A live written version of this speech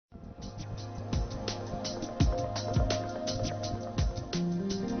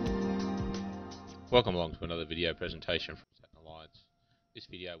Welcome along to another video presentation from saturnalliance. This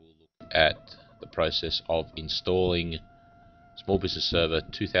video will look at the process of installing Small Business Server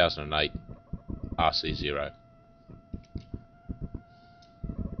 2008 RC0.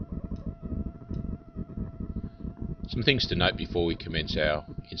 Some things to note before we commence our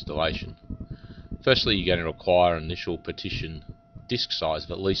installation. Firstly, you're going to require an initial partition disk size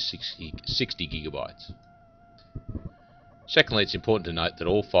of at least 60 gigabytes. Secondly, it's important to note that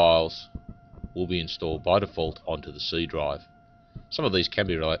all files will be installed by default onto the C drive. Some of these can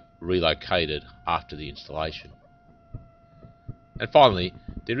be relocated after the installation. And finally,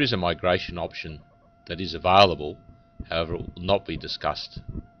 there is a migration option that is available, however it will not be discussed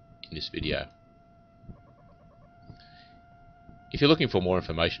in this video. If you're looking for more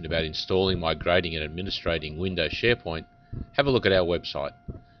information about installing, migrating and administrating Windows SharePoint, have a look at our website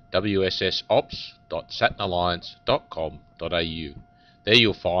wssops.saturnalliance.com.au. There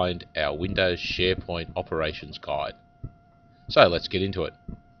you'll find our Windows SharePoint operations guide. So let's get into it.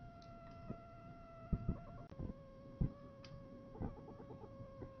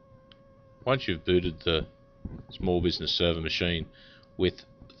 Once you've booted the Small Business Server machine with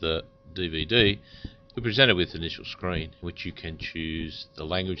the DVD, you're presented with an initial screen in which you can choose the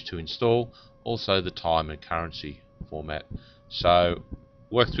language to install, also the time and currency format. So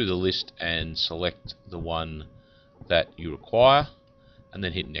work through the list and select the one that you require, and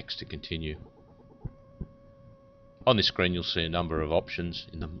then hit next to continue. On this screen you'll see a number of options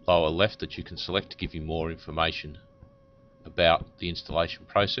in the lower left that you can select to give you more information about the installation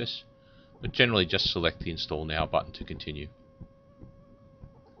process, but generally just select the Install Now button to continue.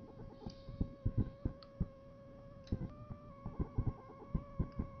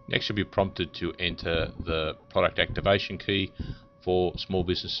 Next you'll be prompted to enter the product activation key for Small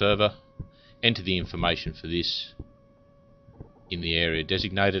Business Server, enter the information for this in the area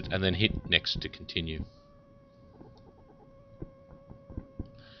designated, and then hit next to continue.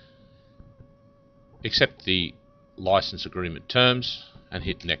 Accept the license agreement terms and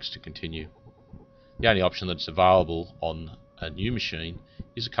hit next to continue. The only option that's available on a new machine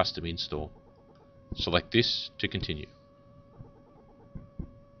is a custom install. Select this to continue.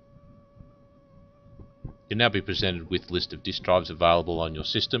 You'll now be presented with a list of disk drives available on your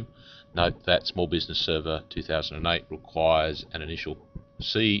system. Note that Small Business Server 2008 requires an initial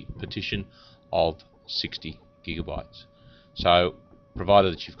C partition of 60 gigabytes. So,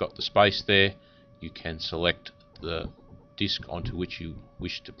 provided that you've got the space there, you can select the disk onto which you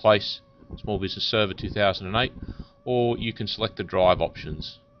wish to place Small Business Server 2008, or you can select the drive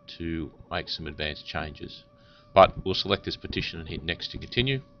options to make some advanced changes. But we'll select this partition and hit next to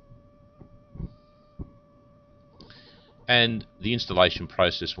continue. And the installation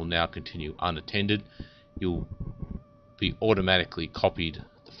process will now continue unattended. You'll be automatically copied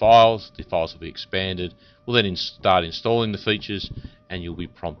the files will be expanded, we'll then start installing the features, and you'll be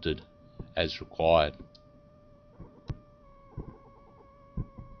prompted as required.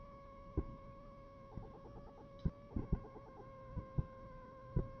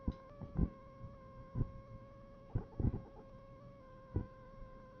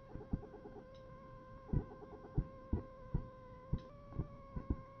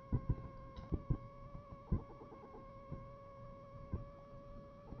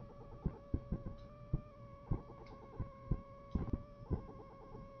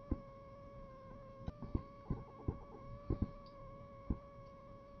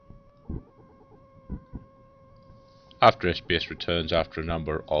 After SBS returns after a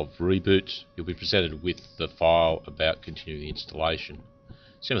number of reboots, you'll be presented with the file about continuing the installation.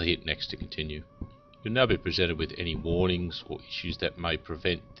 Simply hit next to continue. You'll now be presented with any warnings or issues that may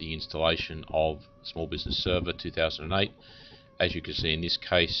prevent the installation of Small Business Server 2008. As you can see in this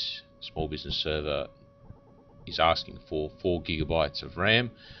case, Small Business Server is asking for 4 gigabytes of RAM,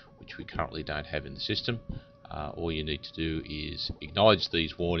 which we currently don't have in the system. All you need to do is acknowledge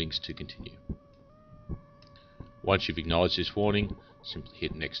these warnings to continue. Once you've acknowledged this warning, simply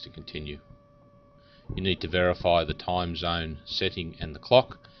hit next to continue. You need to verify the time zone setting and the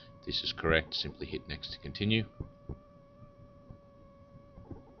clock. If this is correct, simply hit next to continue.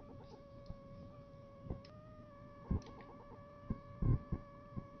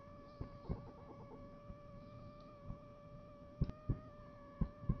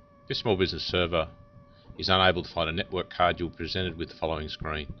 If this Small Business Server is unable to find a network card, you'll be presented with the following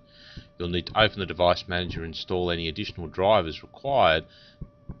screen. You'll need to open the device manager and install any additional drivers required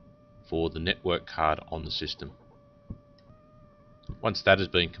for the network card on the system. Once that has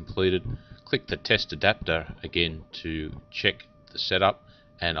been completed, click the test adapter again to check the setup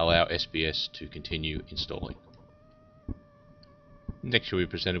and allow SBS to continue installing. Next, you'll be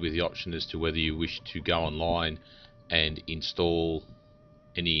presented with the option as to whether you wish to go online and install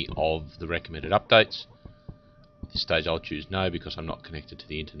any of the recommended updates. At this stage I'll choose no because I'm not connected to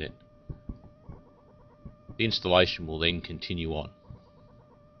the internet. The installation will then continue on.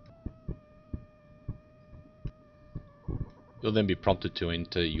 You'll then be prompted to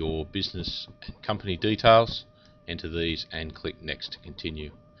enter your business and company details. Enter these and click next to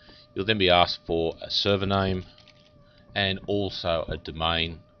continue. You'll then be asked for a server name and also a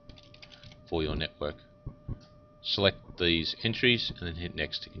domain for your network. Select these entries and then hit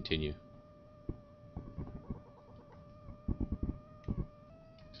next to continue.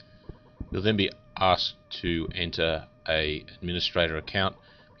 You'll then be asked to enter an administrator account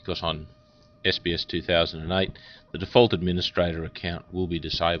because on SBS 2008 the default administrator account will be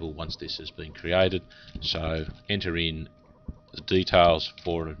disabled once this has been created, so enter in the details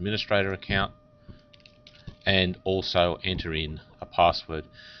for an administrator account and also enter in a password.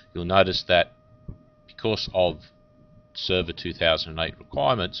 You'll notice that because of Server 2008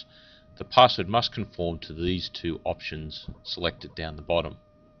 requirements, the password must conform to these two options selected down the bottom.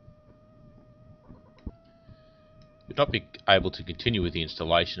 You'll not be able to continue with the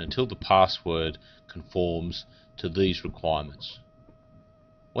installation until the password conforms to these requirements.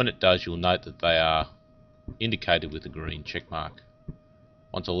 When it does, you'll note that they are indicated with a green check mark.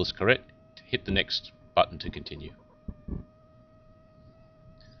 Once all is correct, hit the next button to continue.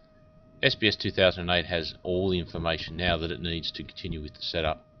 SBS 2008 has all the information now that it needs to continue with the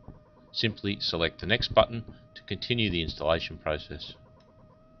setup. Simply select the next button to continue the installation process.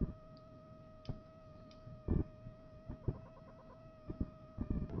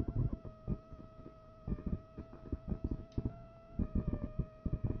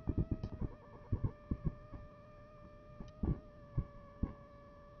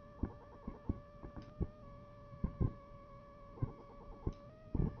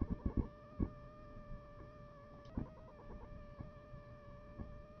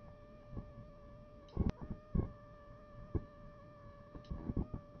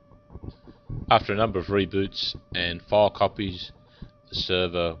 After a number of reboots and file copies, the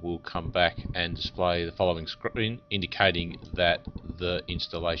server will come back and display the following screen indicating that the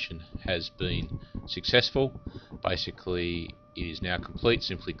installation has been successful. Basically, it is now complete.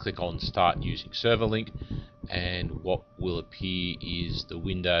 Simply click on Start Using Server Link and what will appear is the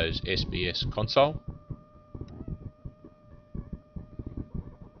Windows SBS console.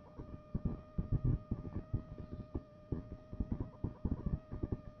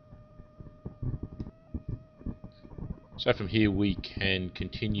 So from here we can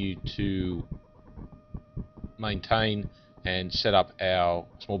continue to maintain and set up our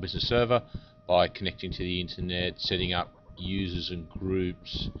small business server by connecting to the internet, setting up users and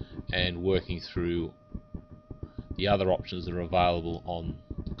groups and working through the other options that are available on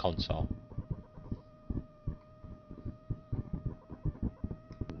the console.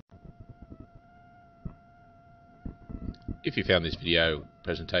 If you found this video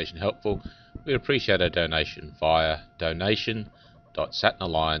presentation helpful, we'd appreciate a donation via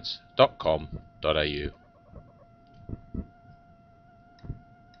donation.saturnalliance.com.au.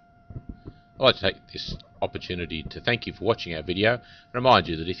 I'd like to take this opportunity to thank you for watching our video and remind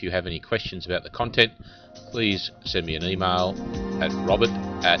you that if you have any questions about the content, please send me an email at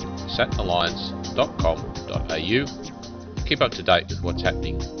robert@saturnalliance.com.au. Keep up to date with what's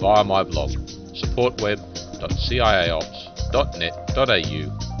happening via my blog,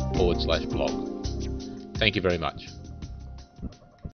 supportweb.ciaops.net.au/blog. Thank you very much.